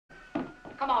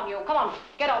on, you. Come on,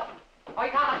 get up. I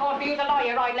can't afford for you to lie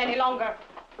here idle any longer.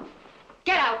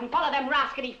 Get out and follow them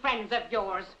rascally friends of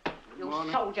yours. You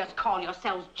soldiers call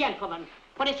yourselves gentlemen,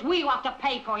 but it's we who have to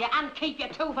pay for you, and keep you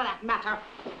too, for that matter.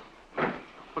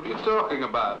 What are you talking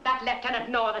about? That Lieutenant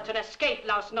Northerton escaped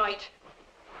last night.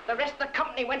 The rest of the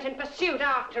company went in pursuit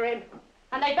after him.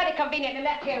 And they very conveniently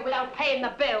left here without paying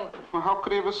the bill. Well, how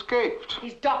could he have escaped?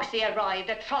 His doxy arrived.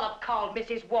 A trollop called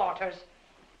Mrs. Waters.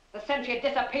 The sentry had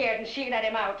disappeared and she let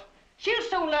him out. She'll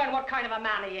soon learn what kind of a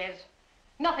man he is.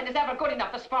 Nothing is ever good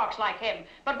enough for sparks like him.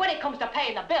 But when it comes to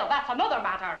paying the bill, that's another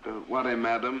matter. Don't worry,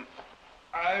 madam.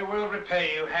 I will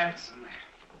repay you handsomely.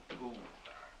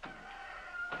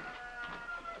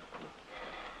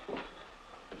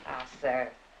 Ah,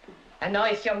 sir. A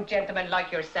nice young gentleman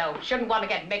like yourself shouldn't want to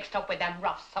get mixed up with them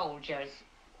rough soldiers.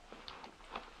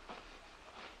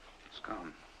 It's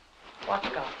gone. What's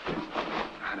gone?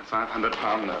 I had a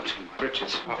 £500 note in my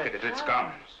breeches pocket. It's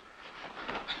gone.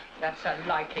 That's a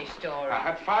likely story. I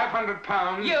had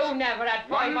 £500. You never had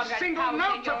 500 One single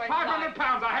note of £500.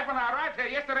 I had one I arrived here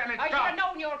yesterday and it's I gone. should have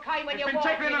known your kind when It's you been walked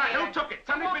taken in the night. here. Who took it?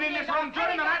 Somebody's been in this room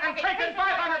during the night and taken £500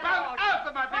 out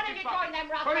of my breeches pocket.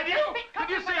 Well, did you? Did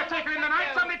you see it taken in the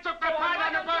night? Somebody took that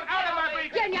 £500 out of my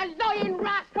breeches. You lying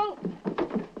rascal!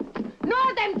 Nor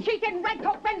them cheating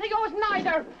red-coat friends of yours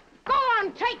neither. Go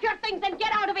on, take your things and get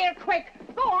out of here quick.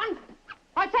 Go on.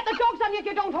 I'll set the dogs on you if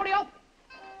you don't hurry up.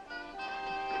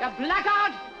 You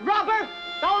blackguard, robber,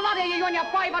 the whole lot of you and your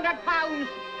 £500.